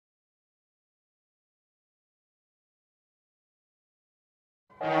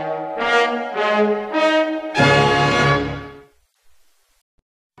Hey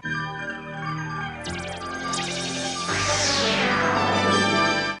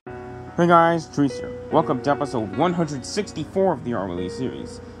guys, Trace here. Welcome to episode 164 of the RLBS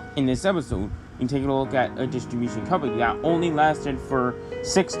series. In this episode, we're taking a look at a distribution company that only lasted for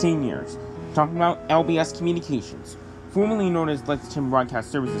 16 years. Talking about LBS Communications. Formerly known as Lexington Broadcast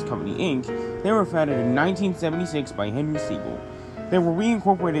Services Company, Inc., they were founded in 1976 by Henry Siegel. They were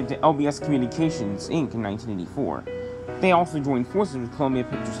reincorporated to LBS Communications, Inc. in 1984. They also joined forces with Columbia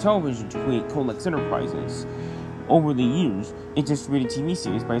Pictures Television to create Colex Enterprises. Over the years, it distributed TV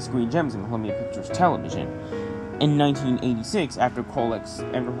series by Screen Gems and Columbia Pictures Television. In 1986, after Colex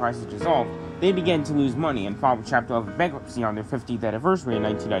Enterprises dissolved, they began to lose money and filed Chapter 11 bankruptcy on their 50th anniversary in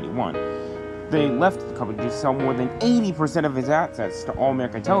 1991. They left the company to sell more than 80% of its assets to All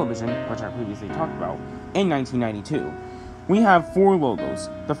American Television, which I previously talked about, in 1992. We have 4 logos.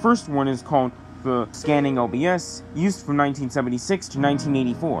 The first one is called the Scanning LBS, used from 1976 to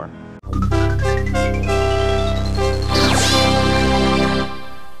 1984.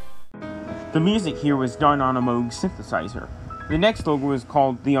 The music here was done on a Moog synthesizer. The next logo is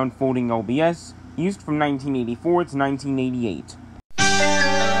called the Unfolding LBS, used from 1984 to 1988.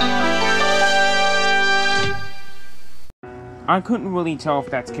 I couldn't really tell if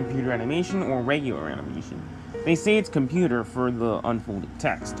that's computer animation or regular animation. They say it's computer for the unfolding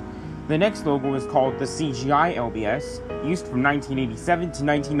text. The next logo is called the CGI LBS, used from 1987 to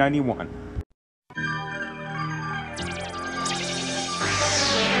 1991.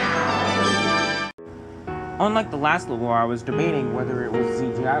 Unlike the last logo, I was debating whether it was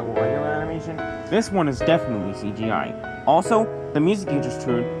CGI or regular animation. This one is definitely CGI. Also, the music you just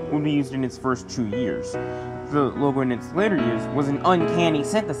heard would be used in its first 2 years. The logo in its later years was an uncanny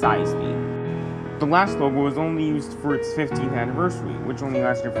synthesized theme. The last logo was only used for its 15th anniversary, which only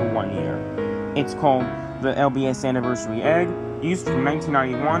lasted for 1 year. It's called the LBS Anniversary Egg, used from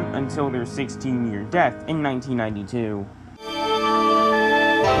 1991 until their 16-year death in 1992.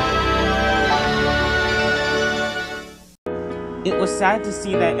 It was sad to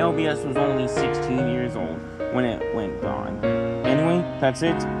see that LBS was only 16 years old when it went gone. Anyway, that's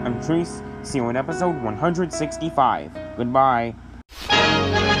it. I'm Trace. See you in episode 165. Goodbye.